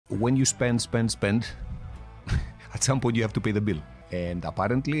when you spend, at some point you have to pay the bill. And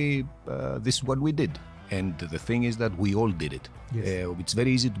apparently this is what we did. And the thing is that we all did it. Yes. It's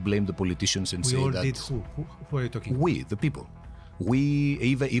very easy to blame the politicians and we say all that... did who? Who are you talking about? We, the people. We,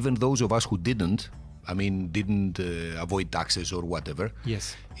 even those of us who didn't avoid taxes or whatever.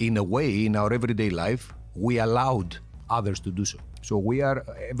 Yes. In a way, in our everyday life, we allowed others to do so. So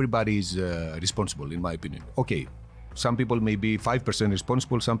everybody is responsible, in my opinion. Okay, some people may be 5%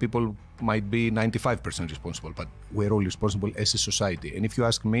 responsible, some people might be 95% responsible, but we're all responsible as a society. And if you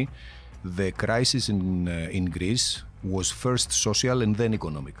ask me, the crisis in Greece was first social and then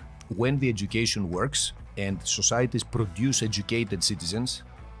economic. When the education works and societies produce educated citizens,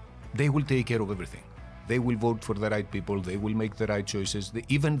 they will take care of everything. They will vote for the right people, they will make the right choices.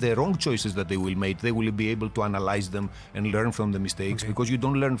 Even the wrong choices that they will make, they will be able to analyze them and learn from the mistakes, because you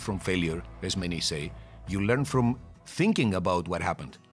don't learn from failure, as many say. You learn from thinking about what happened.